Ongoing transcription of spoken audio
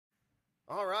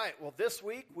All right, well, this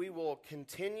week we will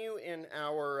continue in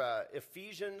our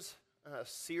Ephesians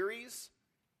series.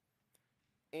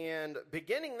 And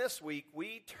beginning this week,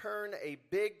 we turn a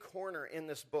big corner in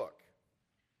this book.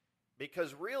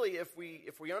 Because really, if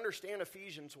we understand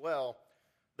Ephesians well,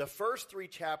 the first 3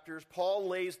 chapters, Paul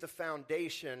lays the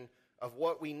foundation of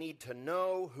what we need to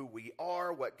know, who we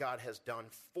are, what God has done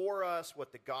for us,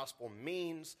 what the gospel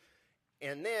means.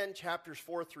 And then chapters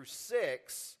 4 through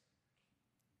 6,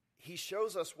 he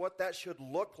shows us what that should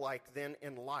look like then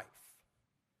in life.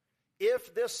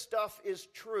 If this stuff is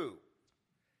true,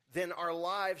 then our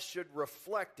lives should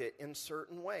reflect it in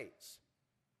certain ways.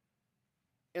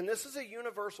 And this is a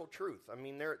universal truth. I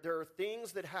mean, there are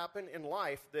things that happen in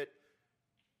life that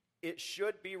it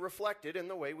should be reflected in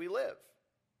the way we live.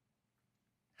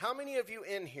 How many of you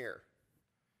in here,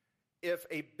 if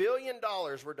 $1 billion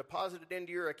were deposited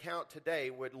into your account today,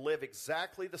 would live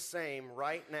exactly the same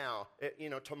right now,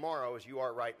 tomorrow as you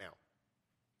are right now?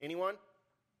 Anyone?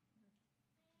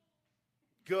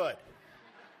 Good.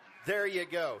 There you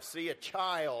go. See, a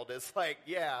child is like,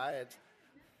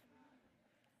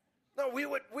 no, we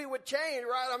would change,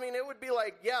 right? I mean, it would be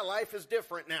like, life is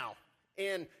different now.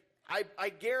 And I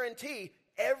guarantee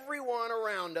everyone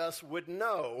around us would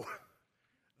know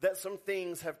that some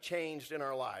things have changed in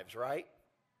our lives, right?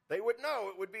 They would know.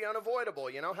 It would be unavoidable,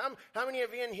 How many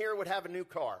of you in here would have a new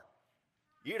car?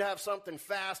 You'd have something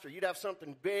fast, or you'd have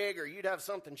something big, or you'd have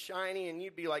something shiny, and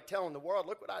you'd be like telling the world,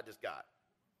 look what I just got.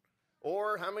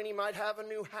 Or how many might have a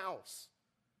new house?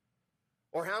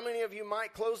 Or how many of you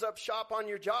might close up shop on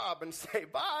your job and say,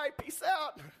 bye, peace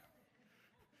out.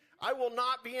 I will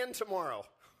not be in tomorrow.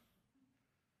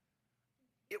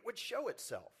 It would show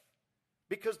itself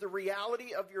because the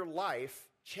reality of your life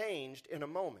changed in a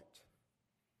moment.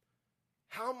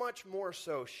 How much more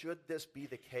so should this be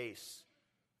the case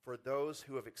for those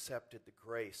who have accepted the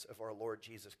grace of our Lord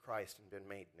Jesus Christ and been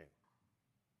made new?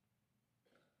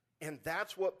 And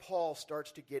that's what Paul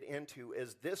starts to get into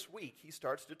as this week he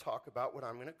starts to talk about what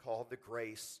I'm going to call the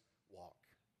grace walk.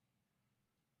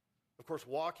 Of course,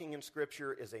 walking in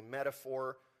Scripture is a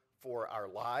metaphor for our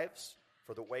lives,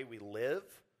 for the way we live,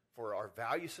 for our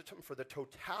value system, for the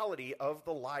totality of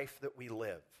the life that we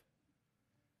live.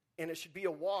 And it should be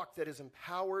a walk that is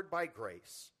empowered by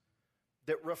grace,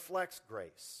 that reflects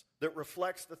grace, that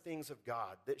reflects the things of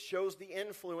God, that shows the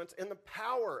influence and the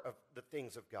power of the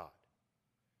things of God.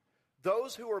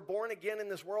 Those who are born again in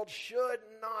this world should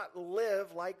not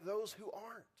live like those who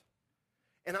aren't.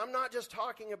 And I'm not just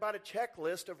talking about a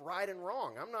checklist of right and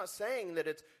wrong. I'm not saying that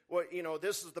it's,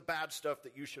 this is the bad stuff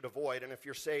that you should avoid, and if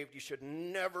you're saved, you should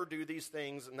never do these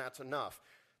things, and that's enough.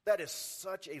 That is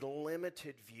such a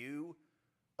limited view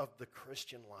of the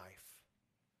Christian life.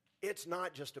 It's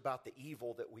not just about the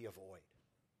evil that we avoid.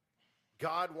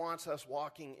 God wants us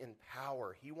walking in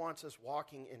power. He wants us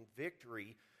walking in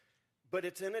victory, but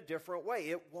it's in a different way.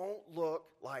 It won't look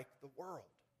like the world.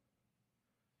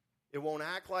 It won't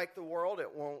act like the world.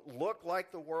 It won't look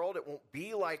like the world. It won't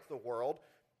be like the world.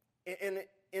 And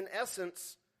in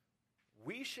essence,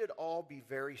 we should all be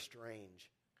very strange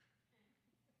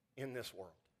in this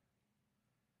world.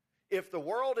 If the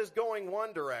world is going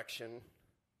one direction,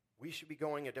 we should be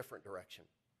going a different direction.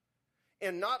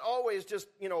 And not always just,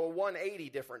 a 180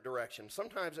 different direction.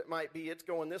 Sometimes it might be it's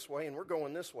going this way and we're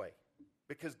going this way.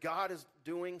 Because God is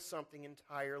doing something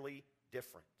entirely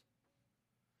different.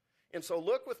 And so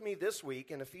look with me this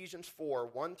week in Ephesians 4,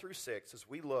 1 through 6, as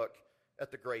we look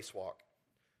at the grace walk.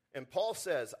 And Paul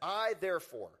says, I,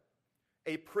 therefore,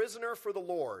 a prisoner for the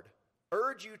Lord,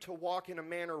 urge you to walk in a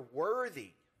manner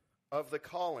worthy of the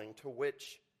calling to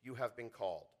which you have been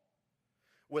called,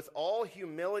 with all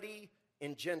humility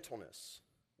and gentleness,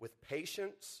 with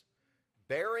patience,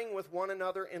 bearing with one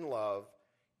another in love,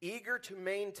 eager to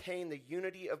maintain the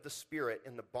unity of the Spirit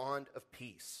in the bond of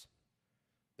peace.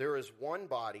 There is one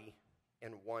body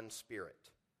and one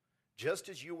Spirit, just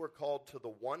as you were called to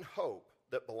the one hope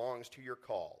that belongs to your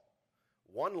call.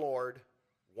 One Lord,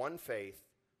 one faith,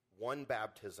 one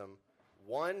baptism,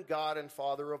 one God and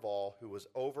Father of all, who is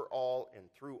over all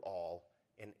and through all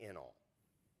and in all.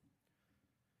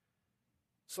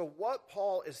 So what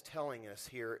Paul is telling us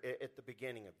here at the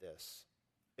beginning of this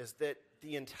is that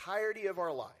the entirety of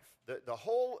our life, the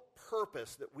whole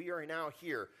purpose that we are now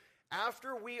here,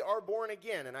 after we are born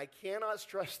again, and I cannot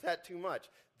stress that too much,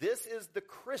 this is the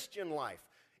Christian life.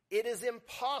 It is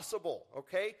impossible,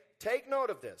 okay? Take note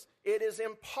of this. It is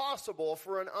impossible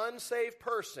for an unsaved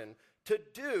person to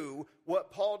do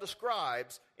what Paul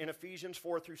describes in Ephesians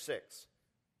 4 through 6.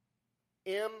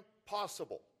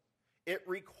 Impossible. It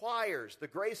requires the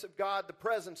grace of God, the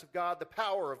presence of God, the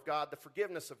power of God, the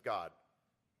forgiveness of God.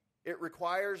 It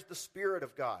requires the Spirit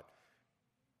of God.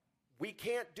 We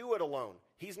can't do it alone.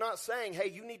 He's not saying, hey,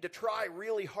 you need to try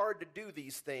really hard to do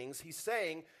these things. He's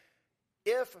saying,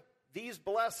 if these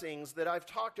blessings that I've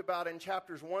talked about in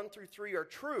chapters 1 through 3 are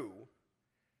true,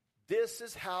 this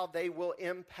is how they will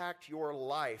impact your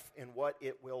life and what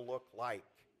it will look like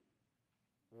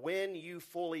when you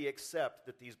fully accept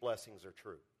that these blessings are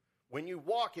true. When you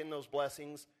walk in those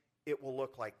blessings, it will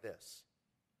look like this.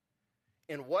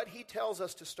 And what he tells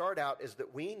us to start out is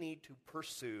that we need to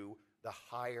pursue the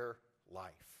higher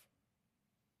life.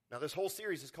 Now, this whole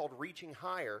series is called Reaching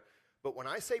Higher, but when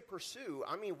I say pursue,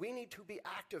 I mean we need to be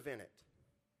active in it.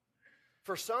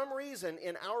 For some reason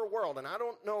in our world, and I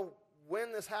don't know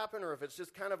when this happened or if it's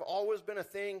just kind of always been a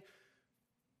thing,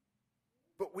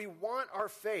 but we want our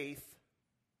faith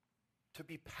to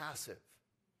be passive.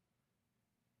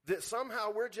 That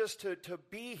somehow we're just to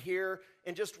be here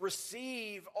and just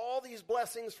receive all these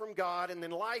blessings from God and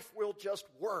then life will just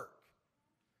work.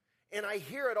 And I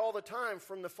hear it all the time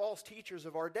from the false teachers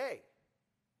of our day.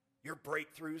 Your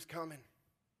breakthrough's coming.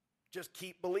 Just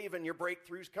keep believing your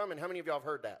breakthrough's coming. How many of y'all have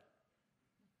heard that?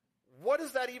 What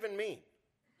does that even mean?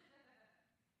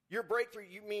 Your breakthrough,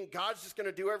 you mean God's just going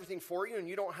to do everything for you and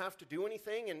you don't have to do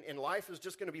anything and life is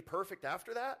just going to be perfect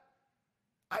after that?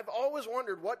 I've always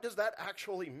wondered, what does that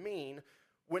actually mean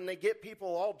when they get people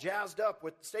all jazzed up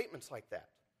with statements like that?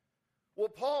 Well,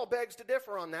 Paul begs to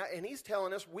differ on that, and he's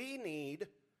telling us we need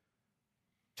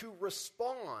to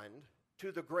respond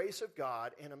to the grace of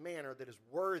God in a manner that is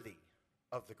worthy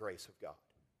of the grace of God.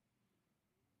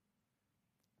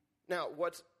 Now,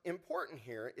 what's important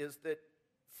here is that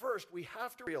first we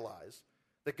have to realize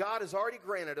that God has already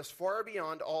granted us far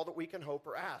beyond all that we can hope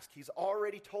or ask. He's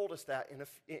already told us that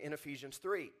in Ephesians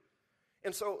 3.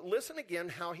 And so listen again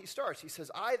how he starts. He says,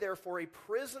 I, therefore, a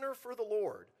prisoner for the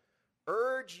Lord,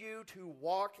 urge you to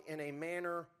walk in a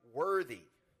manner worthy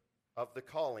of the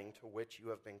calling to which you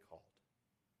have been called.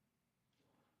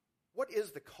 What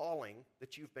is the calling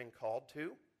that you've been called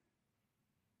to?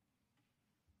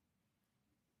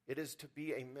 It is to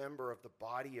be a member of the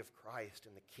body of Christ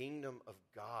in the kingdom of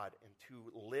God and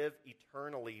to live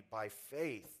eternally by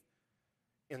faith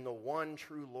in the one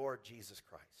true Lord Jesus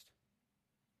Christ.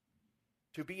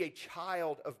 To be a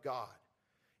child of God.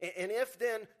 And if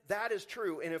then that is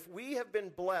true, and if we have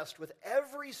been blessed with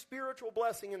every spiritual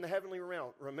blessing in the heavenly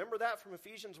realm, remember that from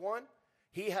Ephesians 1?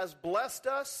 He has blessed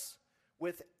us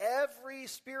with every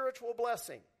spiritual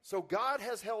blessing. So God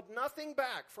has held nothing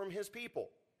back from his people.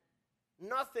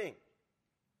 Nothing.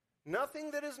 Nothing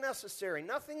that is necessary.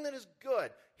 Nothing that is good.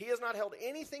 He has not held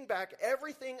anything back.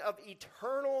 Everything of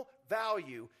eternal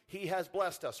value he has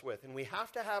blessed us with. And we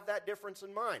have to have that difference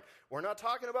in mind. We're not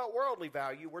talking about worldly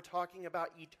value. We're talking about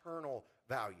eternal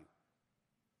value.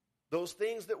 Those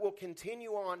things that will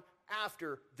continue on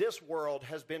after this world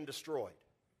has been destroyed.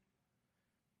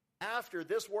 After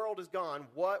this world is gone,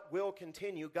 what will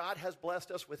continue? God has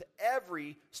blessed us with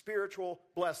every spiritual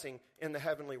blessing in the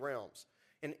heavenly realms.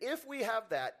 And if we have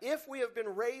that, if we have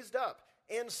been raised up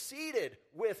and seated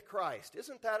with Christ,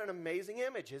 isn't that an amazing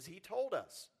image, as he told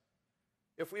us?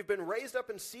 If we've been raised up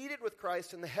and seated with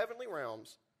Christ in the heavenly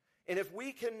realms, and if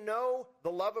we can know the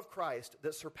love of Christ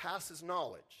that surpasses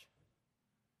knowledge,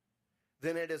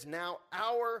 then it is now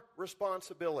our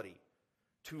responsibility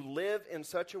to live in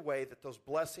such a way that those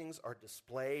blessings are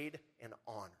displayed and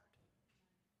honored.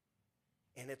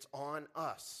 And it's on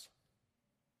us.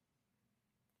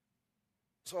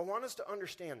 So I want us to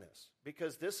understand this,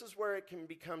 because this is where it can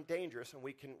become dangerous and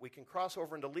we can cross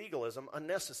over into legalism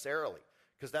unnecessarily,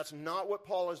 because that's not what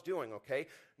Paul is doing, okay?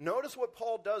 Notice what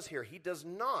Paul does here. He does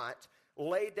not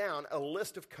lay down a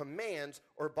list of commands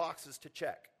or boxes to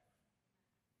check.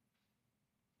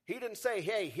 He didn't say,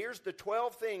 hey, here's the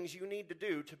 12 things you need to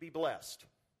do to be blessed.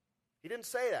 He didn't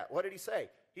say that. What did he say?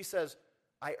 He says,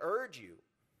 I urge you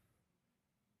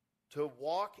to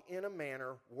walk in a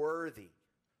manner worthy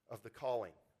of the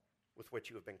calling with which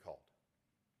you have been called.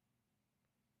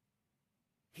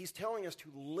 He's telling us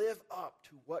to live up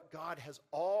to what God has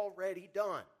already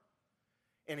done.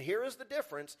 And here is the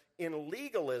difference in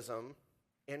legalism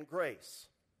and grace.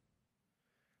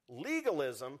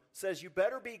 Legalism says you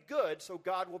better be good so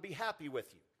God will be happy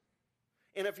with you.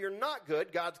 And if you're not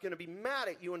good, God's going to be mad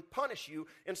at you and punish you,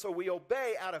 and so we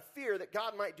obey out of fear that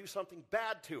God might do something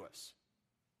bad to us.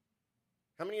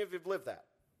 How many of you have lived that?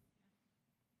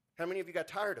 How many of you got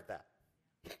tired of that?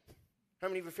 How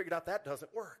many of you figured out that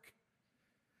doesn't work?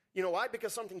 You know why?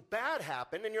 Because something bad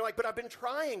happened, and you're like, but I've been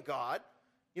trying, God.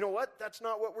 You know what? That's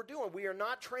not what we're doing. We are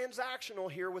not transactional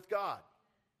here with God.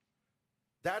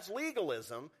 That's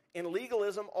legalism, And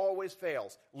legalism always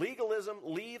fails. Legalism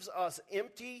leaves us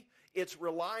empty. It's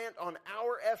reliant on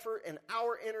our effort and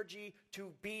our energy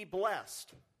to be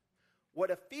blessed. What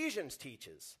Ephesians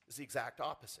teaches is the exact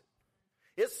opposite.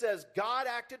 It says God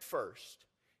acted first.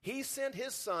 He sent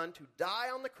his son to die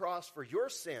on the cross for your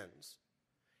sins.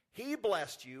 He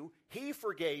blessed you. He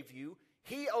forgave you.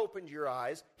 He opened your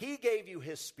eyes. He gave you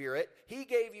his spirit. He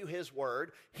gave you his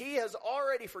word. He has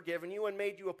already forgiven you and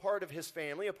made you a part of his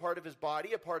family, a part of his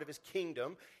body, a part of his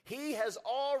kingdom. He has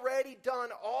already done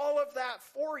all of that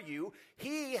for you.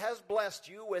 He has blessed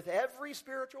you with every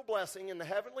spiritual blessing in the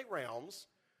heavenly realms.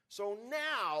 So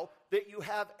now that you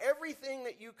have everything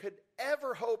that you could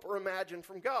ever hope or imagine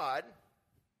from God,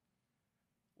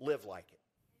 live like it.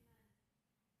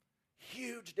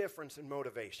 Huge difference in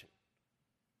motivation.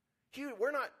 Huge.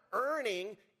 We're not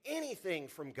earning anything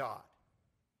from God.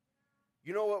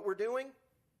 You know what we're doing?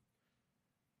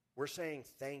 We're saying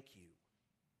thank you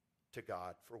to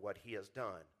God for what he has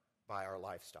done by our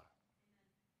lifestyle.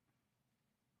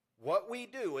 What we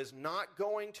do is not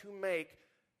going to make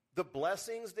the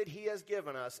blessings that he has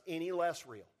given us any less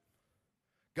real.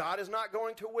 God is not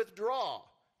going to withdraw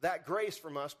that grace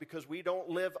from us because we don't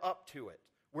live up to it.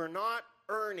 We're not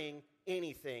earning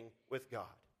anything with God.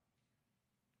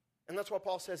 And that's what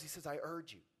Paul says. He says, I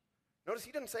urge you. Notice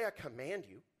he doesn't say, I command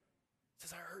you. He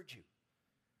says, I urge you.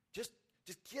 Just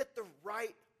get the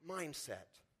right mindset.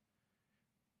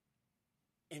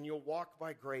 And you'll walk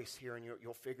by grace here and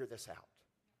you'll figure this out.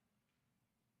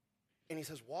 And he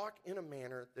says, walk in a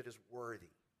manner that is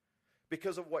worthy.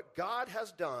 Because of what God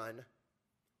has done,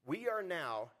 we are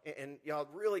now, and y'all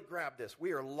really grab this,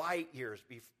 we are light years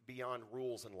beyond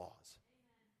rules and laws.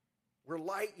 We're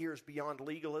light years beyond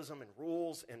legalism and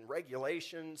rules and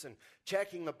regulations and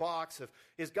checking the box of,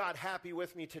 is God happy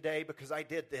with me today because I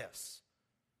did this?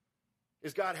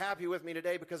 Is God happy with me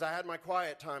today because I had my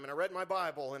quiet time and I read my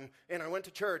Bible and I went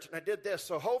to church and I did this,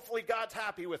 so hopefully God's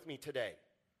happy with me today.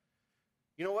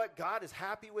 You know what? God is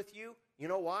happy with you. You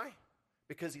know why?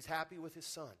 Because he's happy with his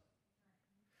son.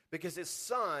 Because his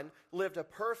son lived a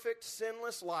perfect,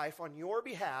 sinless life on your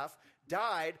behalf,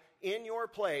 died in your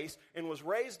place, and was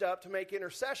raised up to make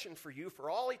intercession for you for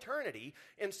all eternity.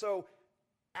 And so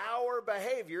our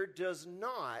behavior does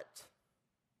not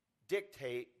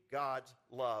dictate God's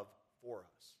love for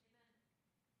us.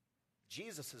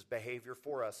 Jesus' behavior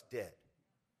for us did.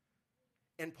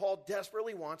 And Paul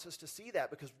desperately wants us to see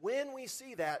that, because when we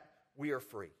see that, we are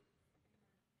free.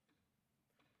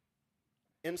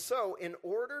 And so, in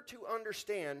order to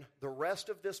understand the rest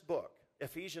of this book,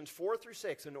 Ephesians 4 through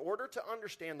 6, in order to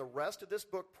understand the rest of this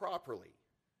book properly,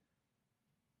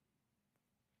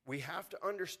 we have to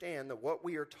understand that what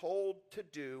we are told to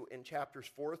do in chapters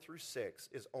 4 through 6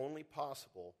 is only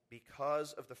possible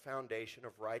because of the foundation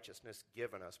of righteousness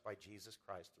given us by Jesus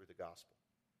Christ through the gospel.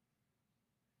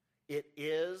 It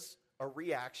is a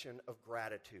reaction of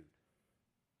gratitude.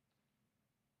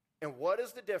 And what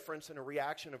is the difference in a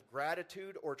reaction of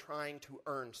gratitude or trying to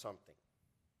earn something?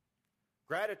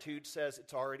 Gratitude says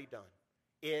it's already done.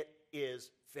 It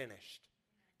is finished.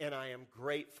 And I am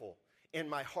grateful. And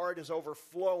my heart is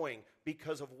overflowing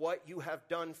because of what you have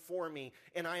done for me.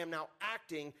 And I am now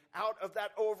acting out of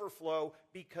that overflow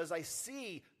because I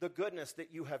see the goodness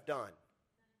that you have done.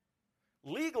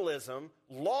 Legalism,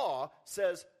 law,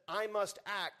 says I must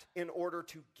act in order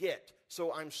to get.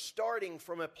 So I'm starting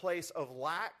from a place of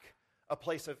lack, a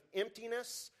place of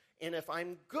emptiness, and if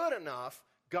I'm good enough,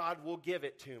 God will give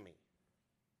it to me.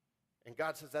 And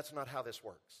God says that's not how this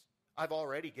works. I've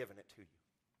already given it to you.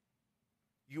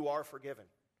 You are forgiven.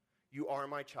 You are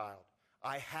my child.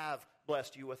 I have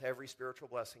blessed you with every spiritual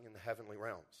blessing in the heavenly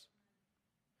realms.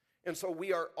 And so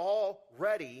we are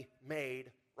already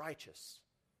made righteous.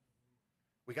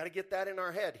 We got to get that in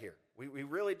our head here. We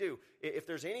really do. If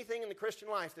there's anything in the Christian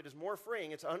life that is more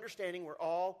freeing, it's understanding we're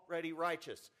already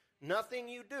righteous. Nothing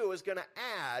you do is going to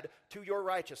add to your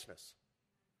righteousness.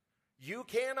 You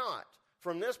cannot,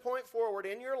 from this point forward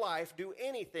in your life, do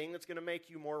anything that's going to make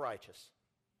you more righteous.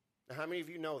 Now, how many of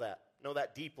you know that? Know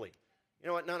that deeply? You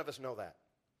know what? None of us know that.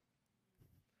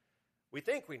 We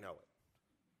think we know it.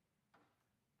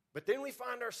 But then we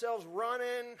find ourselves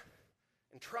running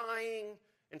and trying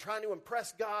to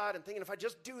impress God and thinking, if I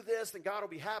just do this, then God will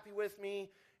be happy with me.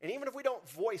 And even if we don't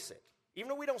voice it,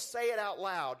 even if we don't say it out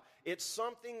loud, it's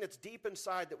something that's deep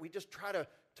inside that we just try to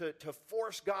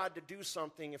force God to do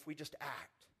something if we just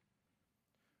act.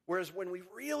 Whereas when we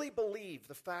really believe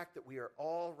the fact that we are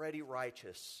already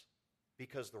righteous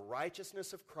because the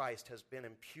righteousness of Christ has been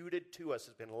imputed to us,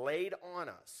 has been laid on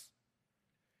us,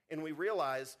 and we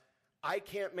realize I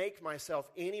can't make myself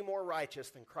any more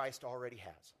righteous than Christ already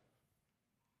has.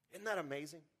 Isn't that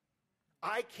amazing?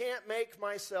 I can't make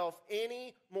myself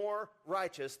any more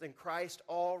righteous than Christ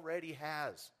already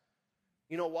has.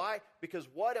 You know why? Because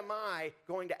what am I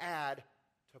going to add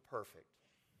to perfect?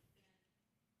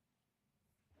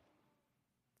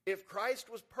 If Christ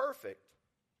was perfect,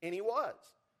 and he was,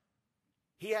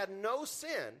 he had no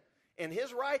sin, and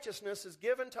his righteousness is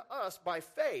given to us by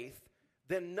faith,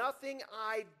 then nothing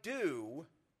I do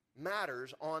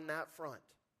matters on that front.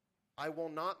 I will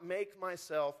not make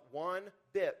myself one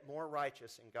bit more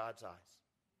righteous in God's eyes.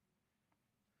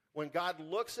 When God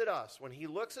looks at us, when he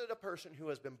looks at a person who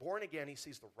has been born again, he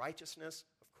sees the righteousness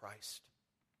of Christ.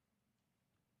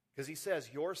 Because he says,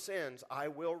 your sins I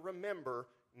will remember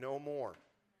no more.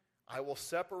 I will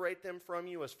separate them from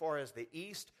you as far as the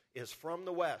east is from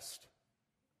the west.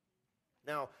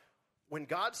 Now, when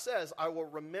God says, I will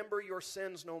remember your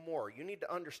sins no more, you need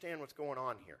to understand what's going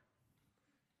on here.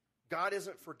 God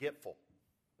isn't forgetful.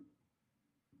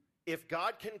 If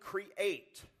God can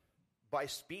create by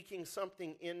speaking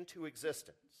something into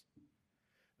existence,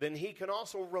 then he can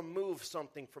also remove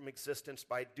something from existence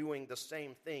by doing the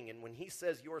same thing. And when he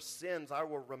says, your sins I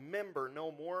will remember no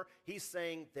more, he's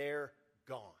saying they're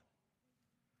gone.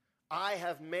 I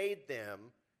have made them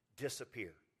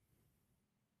disappear.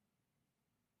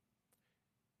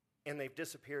 And they've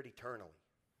disappeared eternally.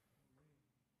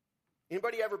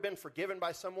 Anybody ever been forgiven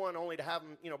by someone only to have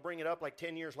them, bring it up like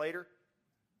 10 years later?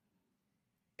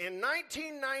 In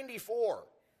 1994,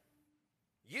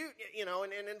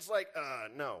 and it's like,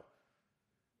 no.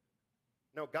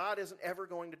 No, God isn't ever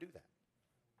going to do that.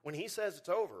 When he says it's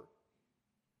over,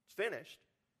 it's finished,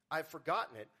 I've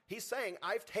forgotten it, he's saying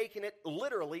I've taken it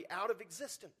literally out of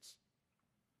existence.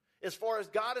 As far as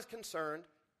God is concerned,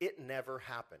 it never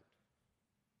happened.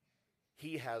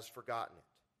 He has forgotten it.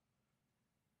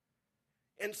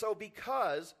 And so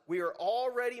because we are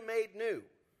already made new,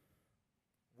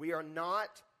 we are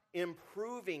not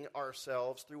improving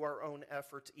ourselves through our own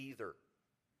efforts either.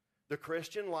 The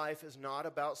Christian life is not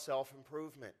about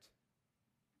self-improvement.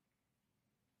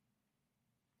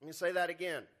 Let me say that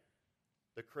again.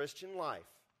 The Christian life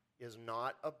is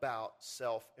not about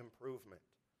self-improvement.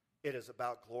 It is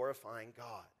about glorifying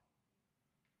God.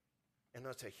 And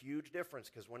that's a huge difference,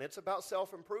 because when it's about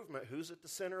self-improvement, who's at the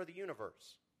center of the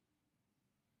universe?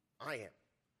 I am.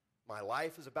 My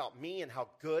life is about me and how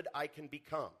good I can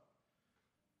become.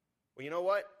 Well, you know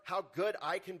what? How good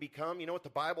I can become, you know what the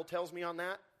Bible tells me on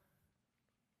that?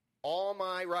 All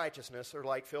my righteousness are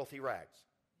like filthy rags.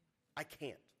 I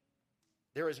can't.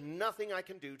 There is nothing I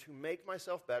can do to make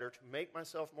myself better, to make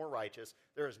myself more righteous.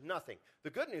 There is nothing. The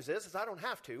good news is I don't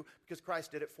have to, because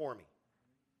Christ did it for me.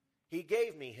 He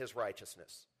gave me his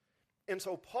righteousness. And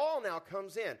so Paul now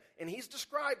comes in, and he's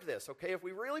described this, okay? If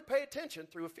we really pay attention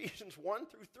through Ephesians 1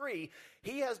 through 3,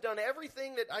 he has done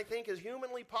everything that I think is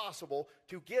humanly possible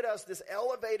to get us this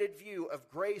elevated view of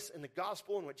grace and the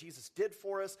gospel and what Jesus did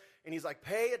for us. And he's like,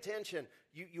 pay attention.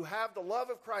 You have the love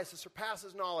of Christ that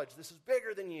surpasses knowledge. This is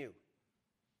bigger than you.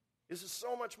 This is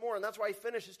so much more. And that's why he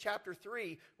finishes chapter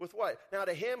 3 with what? Now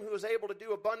to him who is able to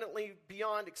do abundantly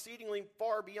beyond, exceedingly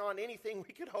far beyond anything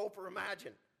we could hope or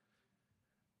imagine.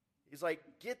 He's like,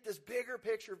 get this bigger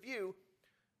picture view.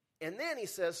 And then he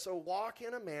says, so walk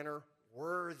in a manner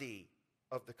worthy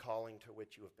of the calling to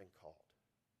which you have been called.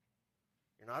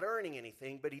 You're not earning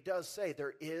anything, but he does say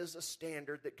there is a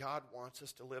standard that God wants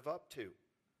us to live up to.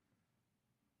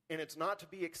 And it's not to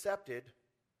be accepted.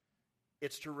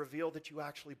 It's to reveal that you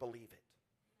actually believe it.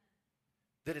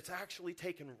 That it's actually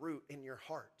taken root in your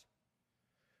heart.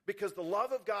 Because the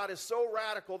love of God is so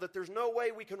radical that there's no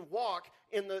way we can walk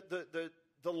in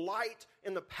the light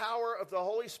and the power of the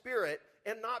Holy Spirit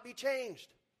and not be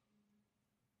changed.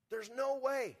 There's no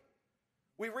way.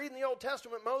 We read in the Old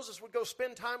Testament, Moses would go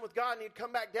spend time with God and he'd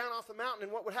come back down off the mountain,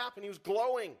 and what would happen? He was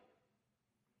glowing.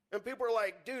 And people are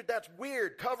like, dude, that's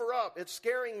weird. Cover up. It's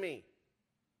scaring me.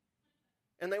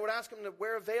 And they would ask him to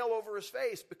wear a veil over his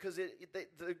face because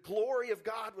the glory of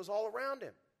God was all around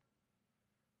him.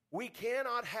 We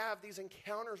cannot have these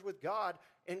encounters with God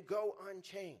and go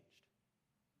unchanged.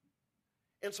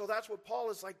 And so that's what Paul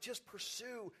is like, just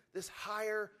pursue this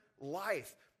higher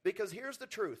life. Because here's the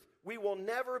truth. We will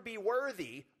never be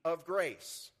worthy of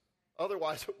grace.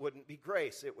 Otherwise, it wouldn't be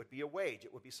grace. It would be a wage.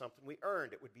 It would be something we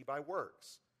earned. It would be by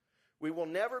works. We will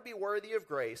never be worthy of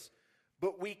grace,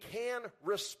 but we can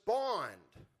respond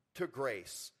to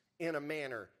grace in a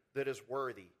manner that is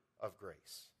worthy of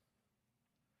grace.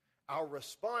 Our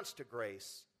response to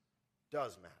grace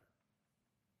does matter.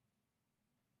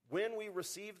 When we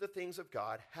receive the things of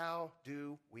God, how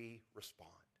do we respond?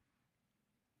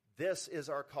 This is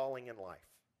our calling in life.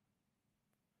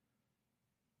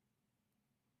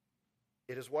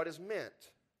 It is what is meant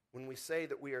when we say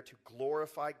that we are to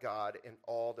glorify God in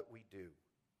all that we do.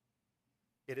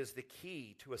 It is the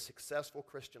key to a successful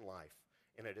Christian life,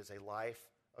 and it is a life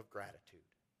of gratitude.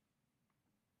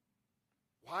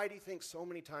 Why do you think so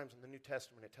many times in the New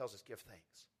Testament it tells us give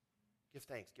thanks? Give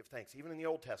thanks, give thanks. Even in the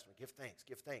Old Testament, give thanks,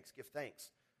 give thanks, give thanks.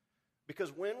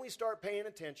 Because when we start paying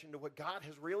attention to what God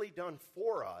has really done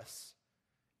for us,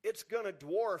 it's going to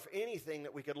dwarf anything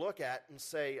that we could look at and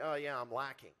say, oh yeah, I'm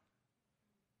lacking.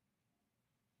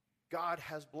 God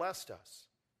has blessed us.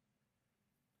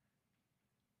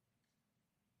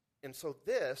 And so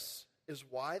this is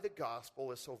why the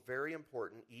gospel is so very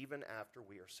important even after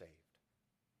we are saved.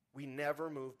 We never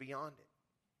move beyond it.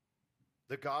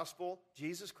 The gospel,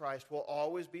 Jesus Christ, will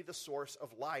always be the source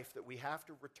of life that we have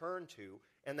to return to.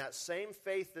 And that same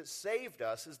faith that saved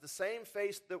us is the same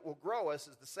faith that will grow us,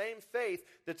 is the same faith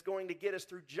that's going to get us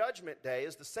through Judgment Day,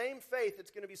 is the same faith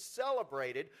that's going to be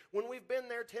celebrated when we've been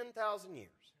there 10,000 years.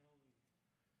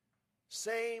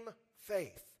 Same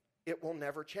faith. It will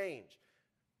never change.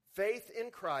 Faith in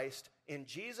Christ, in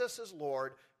Jesus as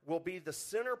Lord, will be the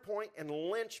center point and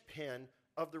linchpin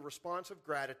of the response of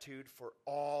gratitude for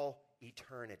all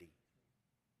eternity.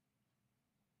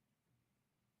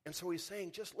 And so he's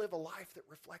saying, just live a life that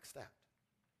reflects that.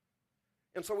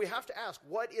 And so we have to ask,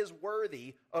 what is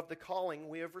worthy of the calling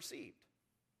we have received?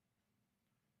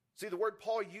 See, the word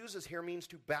Paul uses here means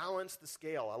to balance the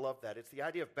scale. I love that. It's the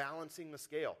idea of balancing the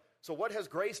scale. So what has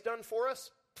grace done for us?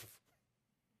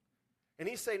 And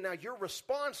he's saying, now your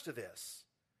response to this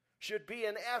should be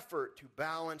an effort to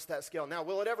balance that scale. Now,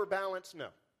 will it ever balance? No.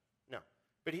 No.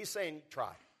 But he's saying,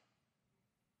 try.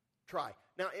 Try.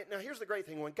 Now, here's the great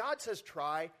thing. When God says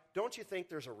try, don't you think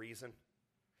there's a reason?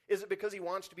 Is it because he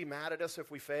wants to be mad at us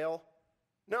if we fail?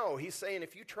 No, he's saying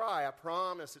if you try, I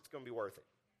promise it's going to be worth it.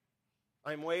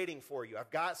 I'm waiting for you.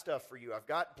 I've got stuff for you. I've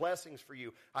got blessings for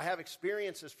you. I have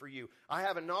experiences for you. I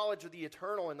have a knowledge of the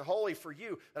eternal and the holy for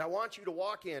you that I want you to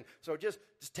walk in. So just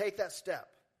take that step.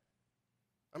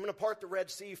 I'm going to part the Red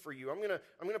Sea for you. I'm going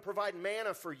to provide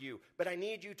manna for you, but I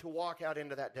need you to walk out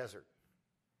into that desert.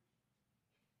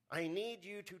 I need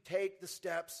you to take the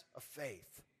steps of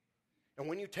faith. And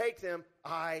when you take them,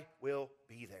 I will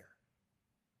be there.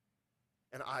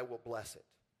 And I will bless it.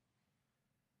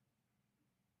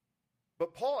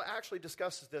 But Paul actually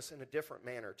discusses this in a different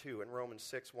manner too in Romans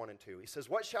 6, 1 and 2. He says,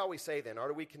 what shall we say then? Or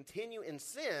do we continue in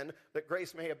sin that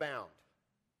grace may abound?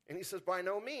 And he says, by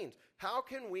no means. How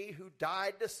can we who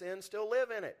died to sin still live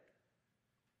in it?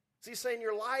 So he's saying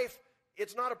your life,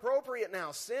 it's not appropriate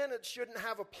now. Sin, it shouldn't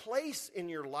have a place in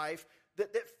your life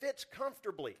that fits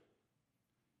comfortably.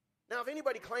 Now, if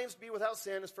anybody claims to be without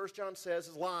sin, as 1 John says,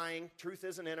 is lying. Truth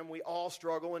isn't in him. We all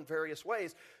struggle in various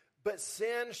ways. But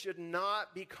sin should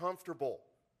not be comfortable.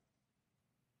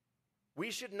 We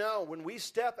should know when we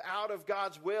step out of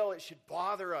God's will, it should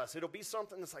bother us. It'll be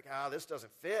something that's like, this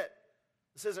doesn't fit.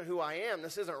 This isn't who I am.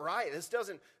 This isn't right. This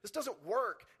doesn't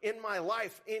work in my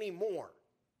life anymore.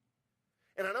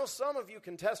 And I know some of you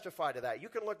can testify to that. You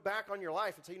can look back on your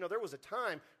life and say, there was a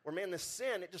time where, man, this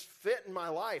sin, it just fit in my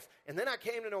life. And then I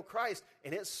came to know Christ,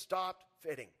 and it stopped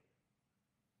fitting.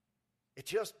 It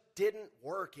just didn't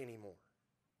work anymore.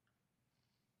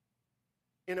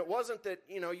 And it wasn't that,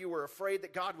 you were afraid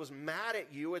that God was mad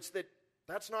at you. It's that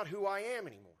that's not who I am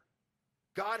anymore.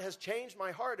 God has changed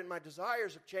my heart, and my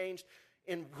desires have changed.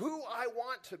 And who I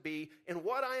want to be and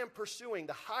what I am pursuing,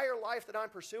 the higher life that I'm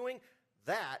pursuing,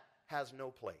 that has no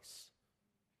place.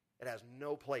 It has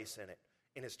no place in it.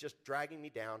 And it's just dragging me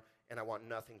down, and I want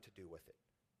nothing to do with it.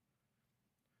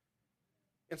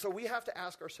 And so we have to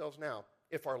ask ourselves now,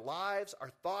 if our lives,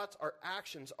 our thoughts, our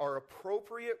actions are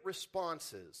appropriate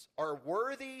responses, are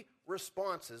worthy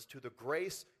responses to the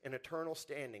grace and eternal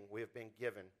standing we have been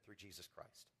given through Jesus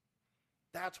Christ.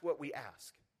 That's what we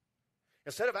ask.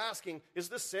 Instead of asking, is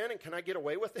this sin and can I get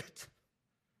away with it?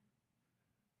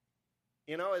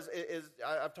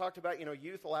 I've talked about,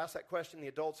 youth will ask that question, the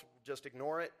adults will just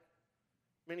ignore it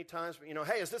many times.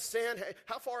 Hey, is this sin? Hey,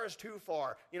 how far is too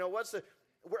far?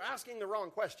 We're asking the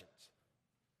wrong questions.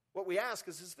 What we ask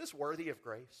is this worthy of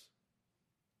grace?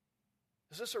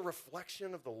 Is this a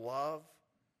reflection of the love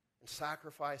and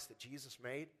sacrifice that Jesus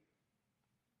made?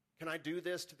 Can I do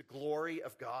this to the glory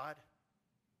of God?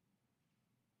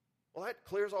 Well, that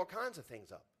clears all kinds of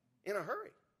things up in a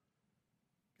hurry.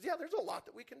 Because, there's a lot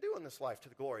that we can do in this life to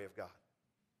the glory of God.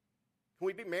 Can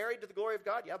we be married to the glory of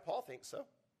God? Yeah, Paul thinks so.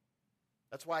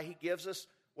 That's why he gives us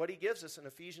what he gives us in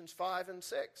Ephesians 5 and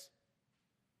 6.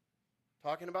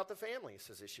 Talking about the family. He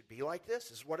says it should be like this.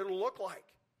 This is what it'll look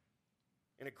like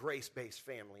in a grace-based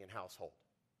family and household.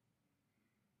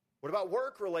 What about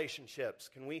work relationships?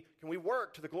 Can we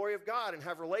work to the glory of God and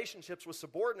have relationships with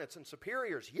subordinates and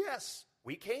superiors? Yes,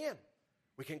 we can.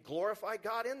 We can glorify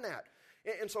God in that.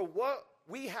 And so what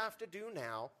we have to do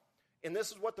now, and this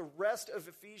is what the rest of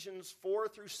Ephesians 4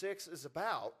 through 6 is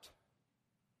about,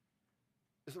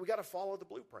 is that we got to follow the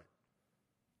blueprint.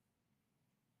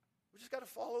 We just got to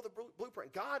follow the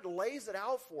blueprint. God lays it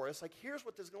out for us, like here's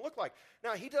what this is going to look like.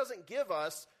 Now, he doesn't give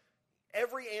us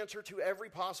every answer to every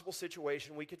possible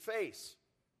situation we could face,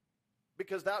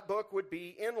 because that book would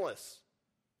be endless.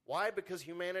 Why? Because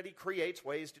humanity creates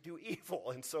ways to do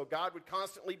evil, and so God would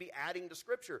constantly be adding to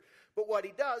Scripture. But what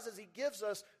he does is he gives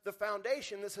us the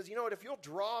foundation that says, you know what, if you'll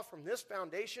draw from this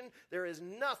foundation, there is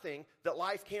nothing that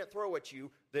life can't throw at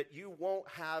you that you won't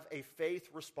have a faith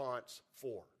response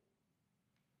for.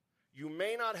 You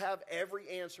may not have every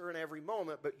answer in every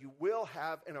moment, but you will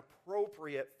have an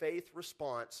appropriate faith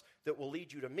response that will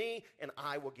lead you to me, and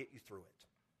I will get you through it.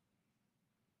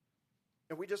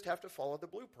 And we just have to follow the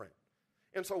blueprint.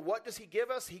 And so what does he give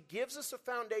us? He gives us a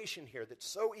foundation here that's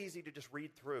so easy to just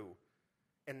read through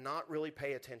and not really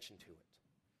pay attention to it.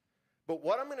 But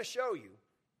what I'm going to show you,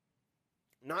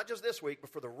 not just this week,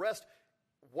 but for the rest,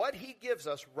 what he gives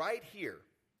us right here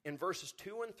in verses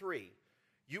 2 and 3,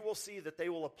 you will see that they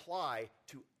will apply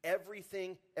to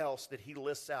everything else that he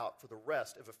lists out for the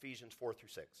rest of Ephesians 4 through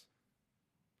 6.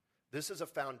 This is a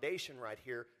foundation right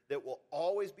here that will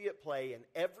always be at play in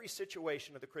every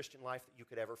situation of the Christian life that you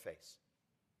could ever face.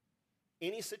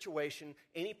 Any situation,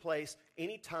 any place,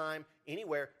 any time,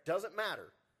 anywhere, doesn't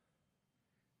matter.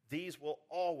 These will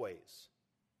always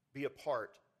be a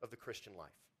part of the Christian life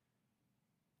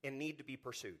and need to be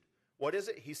pursued. What is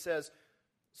it? He says,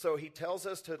 so he tells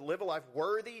us to live a life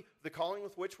worthy of the calling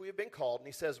with which we have been called. And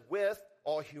he says, with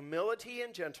all humility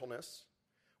and gentleness,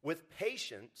 with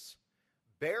patience,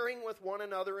 bearing with one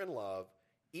another in love,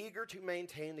 eager to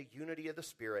maintain the unity of the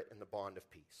Spirit and the bond of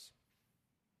peace.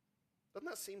 Doesn't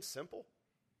that seem simple?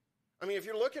 I mean, if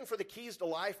you're looking for the keys to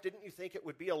life, didn't you think it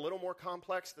would be a little more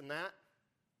complex than that?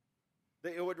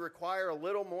 That it would require a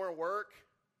little more work?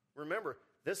 Remember,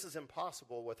 this is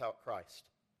impossible without Christ.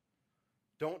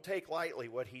 Don't take lightly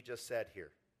what he just said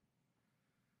here.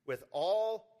 With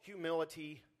all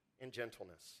humility and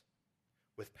gentleness,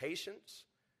 with patience,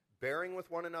 bearing with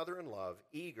one another in love,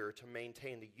 eager to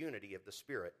maintain the unity of the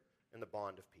Spirit and the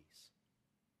bond of peace.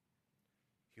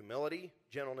 Humility,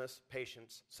 gentleness,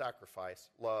 patience, sacrifice,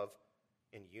 love,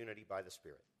 and unity by the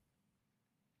Spirit,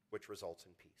 which results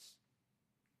in peace.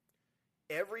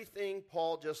 Everything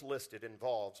Paul just listed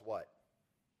involves what?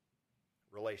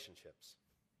 Relationships.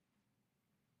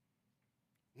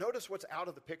 Notice what's out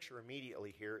of the picture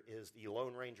immediately here is the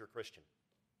Lone Ranger Christian.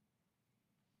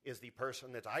 Is the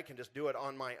person that I can just do it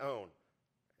on my own.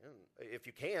 And if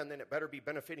you can, then it better be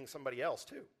benefiting somebody else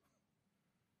too,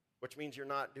 which means you're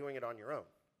not doing it on your own.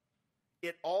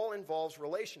 It all involves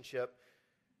relationship,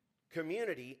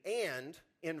 community, and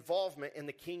involvement in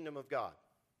the kingdom of God.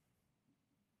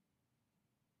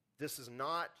 This is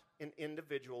not an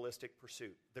individualistic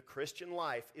pursuit. The Christian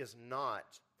life is not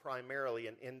primarily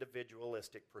an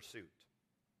individualistic pursuit.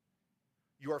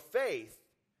 Your faith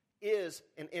is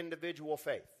an individual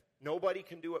faith. Nobody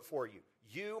can do it for you.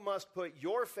 You must put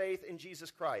your faith in Jesus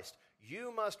Christ.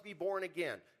 You must be born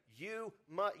again. You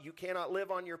cannot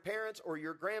live on your parents' or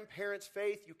your grandparents'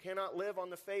 faith. You cannot live on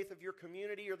the faith of your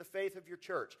community or the faith of your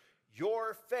church.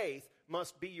 Your faith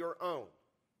must be your own.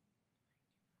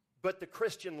 But the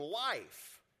Christian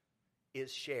life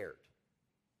is shared.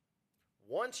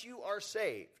 Once you are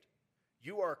saved,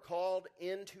 you are called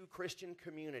into Christian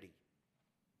community.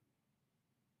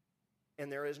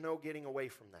 And there is no getting away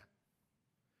from that.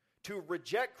 To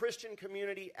reject Christian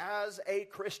community as a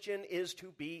Christian is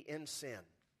to be in sin.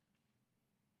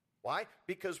 Why?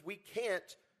 Because we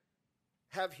can't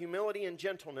have humility and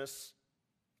gentleness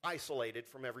isolated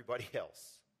from everybody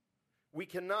else. We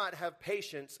cannot have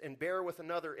patience and bear with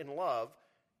another in love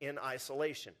in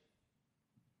isolation.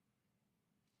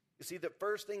 You see, the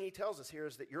first thing he tells us here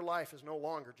is that your life is no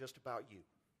longer just about you.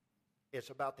 It's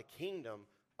about the kingdom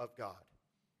of God.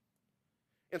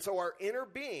 And so our inner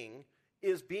being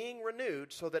is being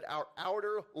renewed so that our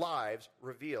outer lives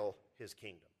reveal his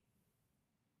kingdom.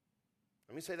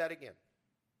 Let me say that again.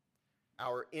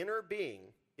 Our inner being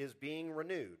is being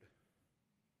renewed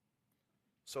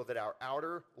so that our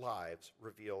outer lives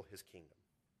reveal his kingdom.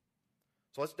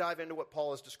 So let's dive into what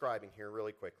Paul is describing here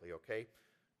really quickly, okay?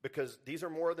 Because these are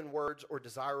more than words or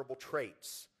desirable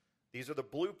traits. These are the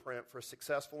blueprint for a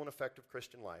successful and effective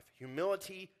Christian life.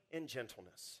 Humility and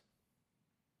gentleness.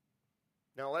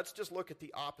 Now let's just look at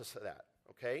the opposite of that,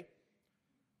 okay?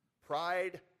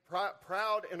 Proud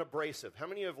and abrasive. How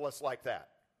many of us like that?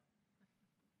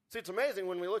 See, it's amazing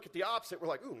when we look at the opposite, we're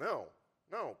like, ooh, no,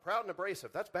 proud and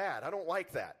abrasive, that's bad. I don't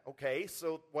like that. Okay,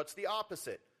 so what's the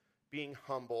opposite? Being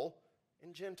humble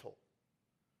and gentle.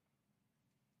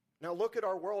 Now look at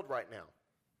our world right now.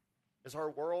 Is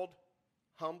our world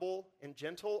humble and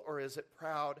gentle, or is it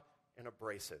proud and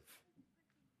abrasive?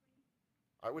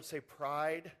 I would say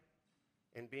pride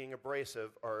and being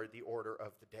abrasive are the order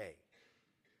of the day.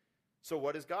 So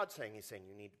what is God saying? He's saying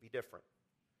you need to be different.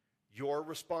 Your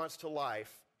response to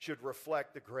life should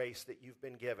reflect the grace that you've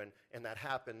been given, and that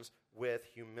happens with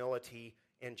humility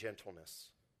and gentleness.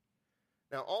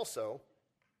 Now also,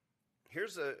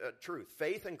 here's a truth.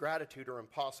 Faith and gratitude are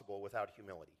impossible without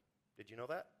humility. Did you know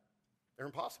that? They're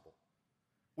impossible.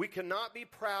 We cannot be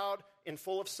proud and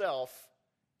full of self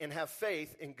and have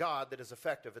faith in God that is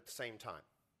effective at the same time.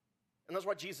 And that's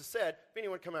why Jesus said, if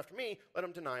anyone come after me, let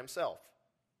him deny himself.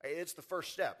 It's the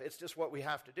first step. It's just what we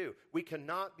have to do. We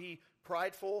cannot be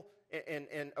prideful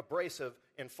and abrasive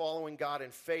in following God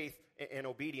in faith and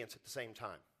obedience at the same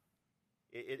time.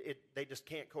 They just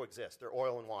can't coexist. They're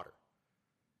oil and water.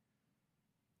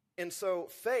 And so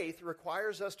faith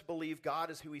requires us to believe God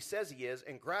is who he says he is,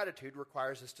 and gratitude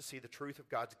requires us to see the truth of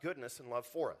God's goodness and love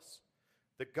for us.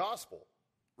 The gospel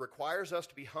requires us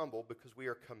to be humble because we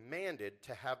are commanded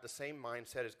to have the same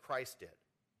mindset as Christ did.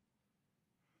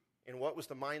 And what was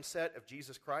the mindset of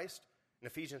Jesus Christ? In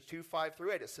Ephesians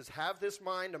 2:5-8, it says, have this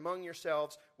mind among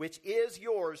yourselves, which is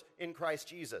yours in Christ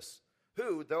Jesus,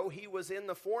 who, though he was in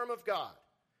the form of God,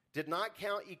 did not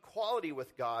count equality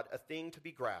with God a thing to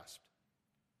be grasped.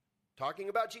 Talking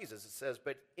about Jesus, it says,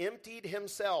 but emptied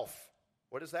himself.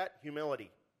 What is that?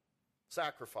 Humility.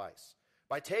 Sacrifice.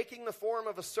 By taking the form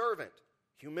of a servant,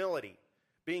 humility.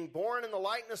 Being born in the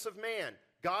likeness of man,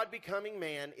 God becoming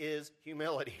man is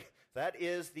humility. That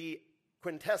is the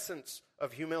quintessence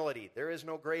of humility. There is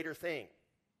no greater thing.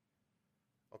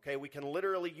 Okay, we can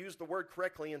literally use the word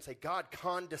correctly and say God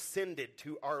condescended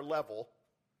to our level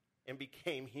and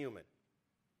became human.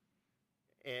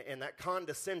 And that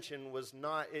condescension was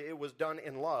not, it was done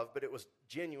in love, but it was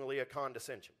genuinely a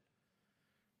condescension.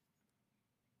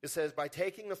 It says, by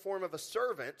taking the form of a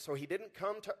servant, so he didn't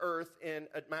come to earth and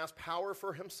amass power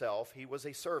for himself. He was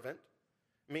a servant,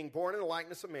 being born in the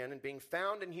likeness of man, and being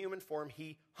found in human form,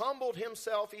 he humbled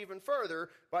himself even further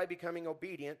by becoming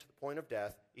obedient to the point of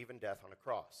death, even death on a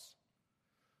cross.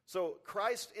 So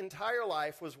Christ's entire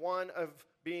life was one of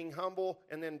being humble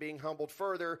and then being humbled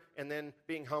further and then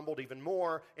being humbled even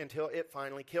more until it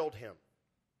finally killed him.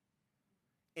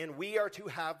 And we are to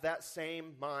have that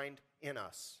same mind in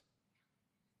us.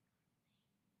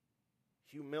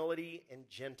 Humility and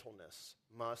gentleness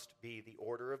must be the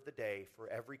order of the day for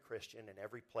every Christian in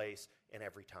every place and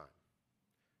every time.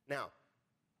 Now,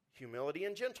 humility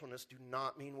and gentleness do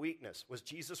not mean weakness. Was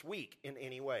Jesus weak in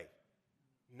any way?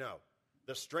 No.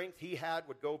 The strength he had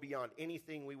would go beyond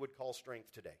anything we would call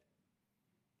strength today.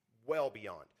 Well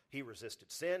beyond. He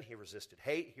resisted sin. He resisted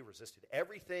hate. He resisted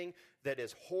everything that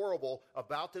is horrible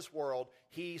about this world.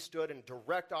 He stood in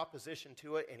direct opposition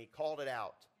to it, and he called it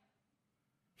out.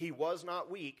 He was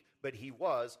not weak, but he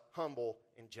was humble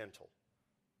and gentle.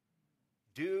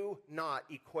 Do not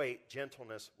equate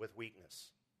gentleness with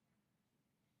weakness.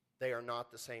 They are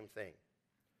not the same thing.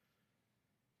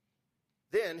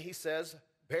 Then he says,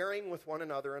 bearing with one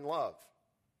another in love.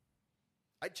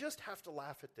 I just have to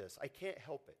laugh at this. I can't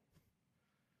help it.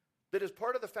 That as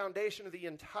part of the foundation of the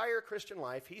entire Christian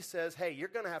life, he says, hey, you're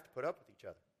going to have to put up with each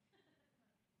other.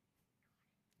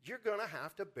 You're going to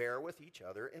have to bear with each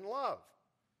other in love.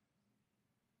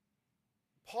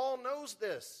 Paul knows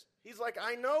this. He's like,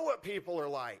 I know what people are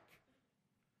like.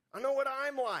 I know what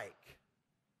I'm like.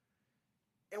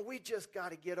 And we just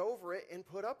got to get over it and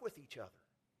put up with each other.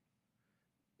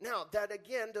 Now, that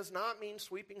again does not mean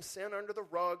sweeping sin under the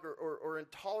rug or in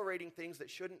tolerating things that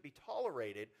shouldn't be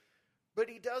tolerated. But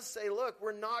he does say, look,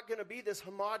 we're not going to be this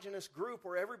homogenous group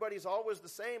where everybody's always the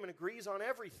same and agrees on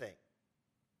everything.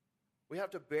 We have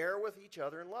to bear with each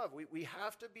other in love. We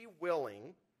have to be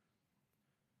willing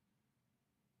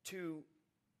to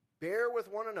bear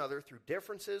with one another through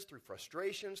differences, through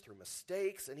frustrations, through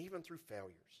mistakes, and even through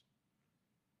failures.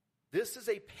 This is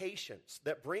a patience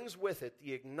that brings with it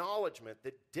the acknowledgement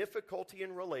that difficulty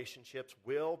in relationships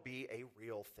will be a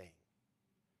real thing.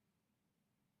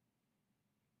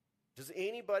 Does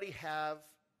anybody have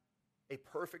a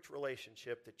perfect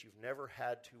relationship that you've never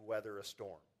had to weather a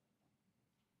storm?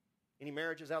 Any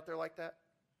marriages out there like that?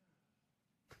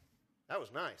 That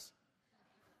was nice.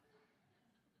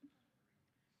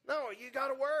 No, you got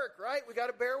to work, right? We got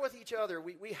to bear with each other.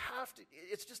 We have to.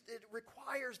 It's just, it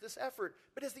requires this effort.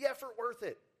 But is the effort worth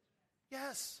it?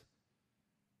 Yes.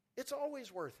 It's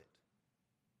always worth it.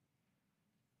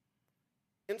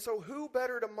 And so who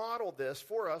better to model this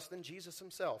for us than Jesus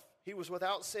himself? He was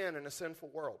without sin in a sinful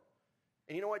world.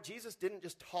 And you know what? Jesus didn't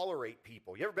just tolerate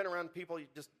people. You ever been around people, you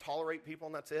just tolerate people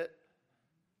and that's it?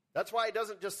 That's why he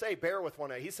doesn't just say bear with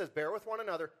one another. He says bear with one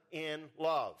another in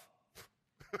love.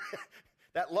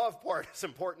 That love part is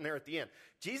important there at the end.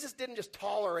 Jesus didn't just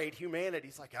tolerate humanity.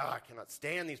 He's like, I cannot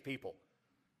stand these people.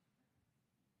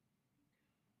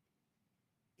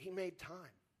 He made time.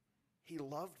 He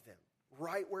loved them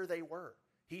right where they were.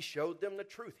 He showed them the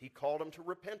truth. He called them to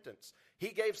repentance. He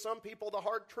gave some people the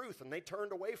hard truth, and they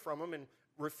turned away from him and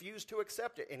refused to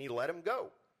accept it, and he let them go.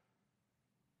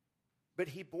 But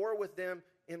he bore with them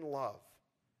in love.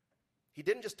 He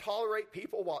didn't just tolerate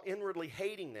people while inwardly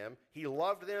hating them. He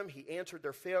loved them. He answered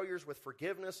their failures with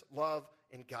forgiveness, love,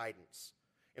 and guidance.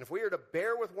 And if we are to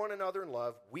bear with one another in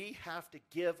love, we have to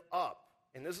give up.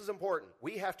 And this is important.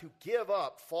 We have to give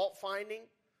up fault-finding,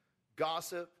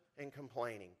 gossip, and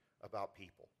complaining about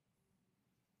people.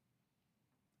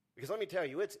 Because let me tell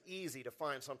you, it's easy to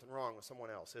find something wrong with someone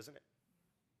else, isn't it?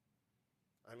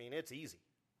 I mean, it's easy.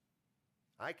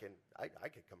 I could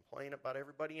complain about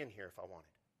everybody in here if I wanted.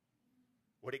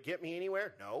 Would it get me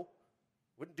anywhere? No.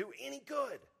 Wouldn't do any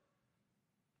good. It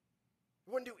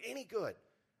wouldn't do any good.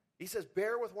 He says,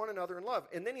 bear with one another in love.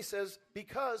 And then he says,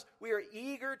 because we are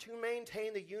eager to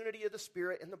maintain the unity of the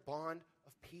Spirit and the bond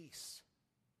of peace.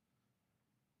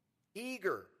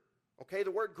 Eager. Okay, the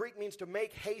word Greek means to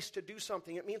make haste to do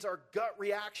something. It means our gut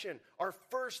reaction. Our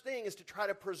first thing is to try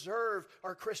to preserve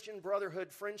our Christian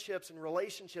brotherhood, friendships, and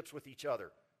relationships with each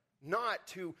other. Not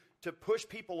to push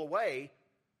people away,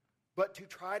 but to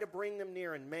try to bring them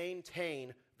near and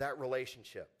maintain that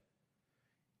relationship.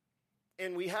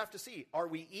 And we have to see, are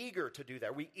we eager to do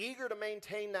that? Are we eager to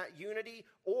maintain that unity?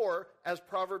 Or, as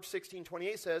Proverbs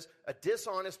 16:28 says, a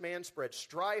dishonest man spreads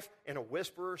strife and a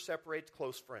whisperer separates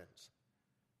close friends.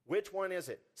 Which one is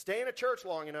it? Stay in a church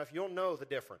long enough, you'll know the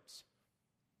difference.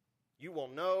 You will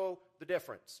know the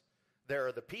difference. There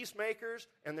are the peacemakers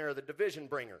and there are the division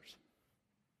bringers.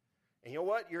 And you know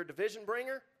what? You're a division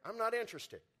bringer? I'm not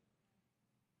interested.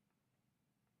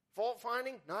 Fault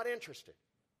finding? Not interested.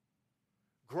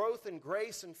 Growth and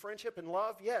grace and friendship and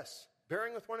love? Yes.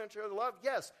 Bearing with one another love?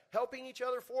 Yes. Helping each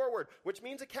other forward, which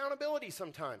means accountability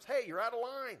sometimes. Hey, you're out of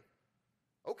line.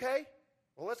 Okay,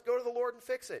 well, let's go to the Lord and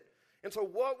fix it. And so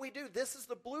what we do, this is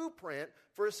the blueprint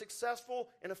for a successful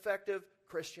and effective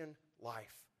Christian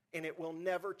life. And it will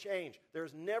never change.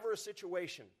 There's never a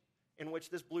situation in which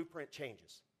this blueprint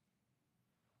changes.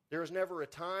 There is never a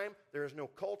time, there is no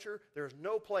culture, there is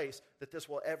no place that this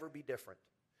will ever be different.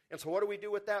 And so what do we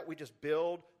do with that? We just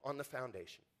build on the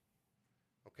foundation.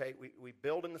 Okay, we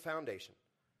build in the foundation.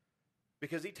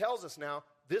 Because he tells us now,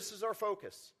 this is our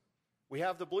focus. We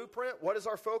have the blueprint. What is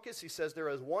our focus? He says there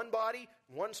is one body,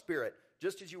 one spirit,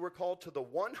 just as you were called to the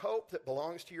one hope that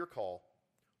belongs to your call.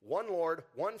 One Lord,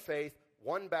 one faith,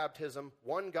 one baptism,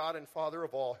 one God and Father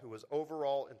of all, who is over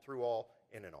all and through all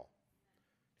and in all.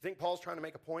 You think Paul's trying to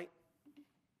make a point?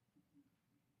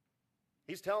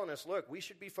 He's telling us, look, we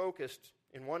should be focused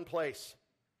in one place.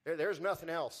 There's nothing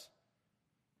else.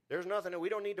 There's nothing. We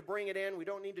don't need to bring it in. We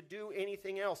don't need to do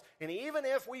anything else. And even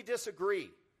if we disagree,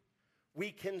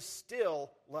 we can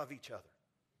still love each other.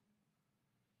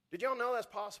 Did y'all know that's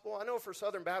possible? I know for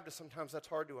Southern Baptists sometimes that's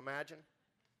hard to imagine.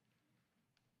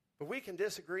 But we can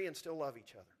disagree and still love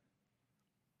each other.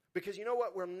 Because you know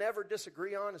what we'll never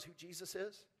disagree on is who Jesus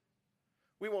is.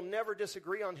 We will never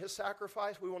disagree on his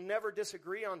sacrifice. We will never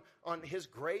disagree on his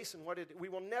grace and we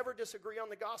will never disagree on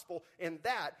the gospel. And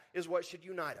that is what should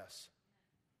unite us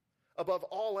above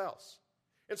all else.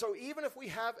 And so even if we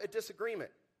have a disagreement,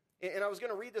 and I was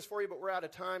going to read this for you, but we're out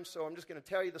of time, so I'm just going to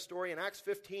tell you the story. In Acts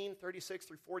 15, 36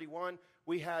 through 41,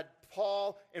 we had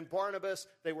Paul and Barnabas.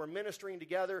 They were ministering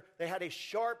together. They had a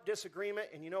sharp disagreement,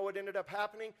 and you know what ended up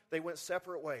happening? They went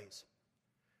separate ways.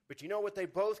 But you know what they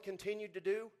both continued to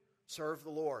do? Serve the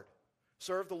Lord.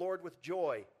 Serve the Lord with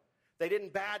joy. They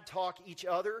didn't bad talk each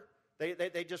other.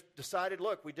 They just decided,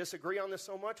 look, we disagree on this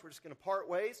so much, we're just going to part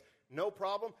ways. No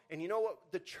problem. And you know what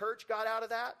the church got out of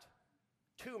that?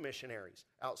 2 missionaries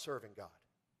out serving God.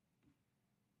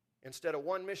 Instead of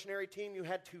 1 missionary team, you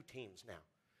had 2 teams now.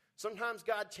 Sometimes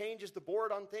God changes the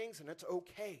board on things, and it's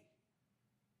okay.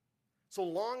 So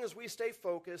long as we stay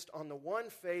focused on the one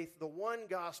faith, the one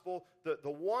gospel, the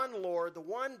one Lord, the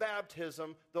one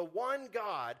baptism, the one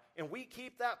God, and we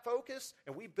keep that focus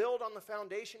and we build on the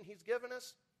foundation he's given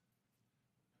us,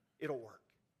 it'll work.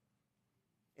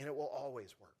 And it will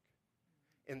always work.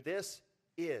 And this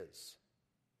is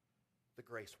the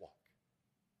grace walk.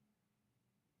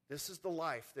 This is the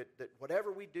life that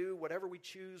whatever we do, whatever we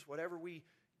choose, whatever we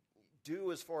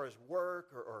do as far as work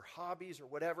or hobbies or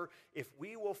whatever, if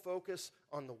we will focus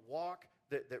on the walk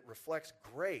that reflects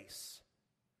grace,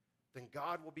 then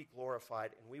God will be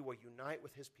glorified and we will unite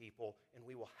with his people and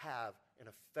we will have an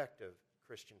effective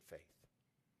Christian faith.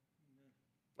 Amen.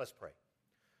 Let's pray.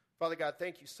 Father God,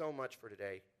 thank you so much for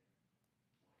today.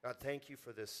 God, thank you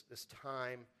for this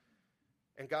time.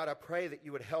 And God, I pray that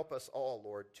you would help us all,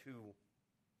 Lord, to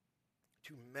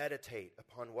meditate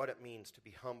upon what it means to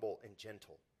be humble and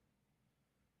gentle,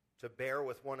 to bear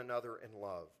with one another in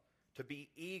love, to be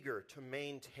eager to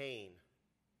maintain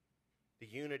the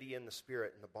unity in the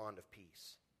Spirit and the bond of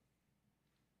peace.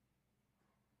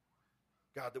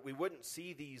 God, that we wouldn't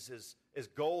see these as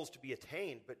goals to be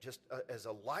attained, but just as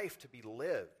a life to be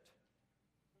lived,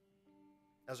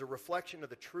 as a reflection of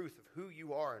the truth of who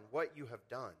you are and what you have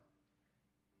done.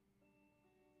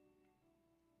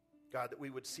 God, that we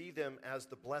would see them as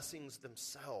the blessings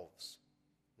themselves,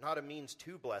 not a means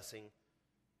to blessing,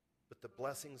 but the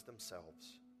blessings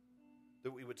themselves.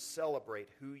 That we would celebrate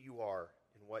who you are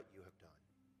and what you have done.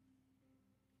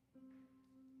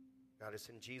 God, it's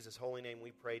in Jesus' holy name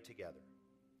we pray together.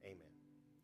 Amen.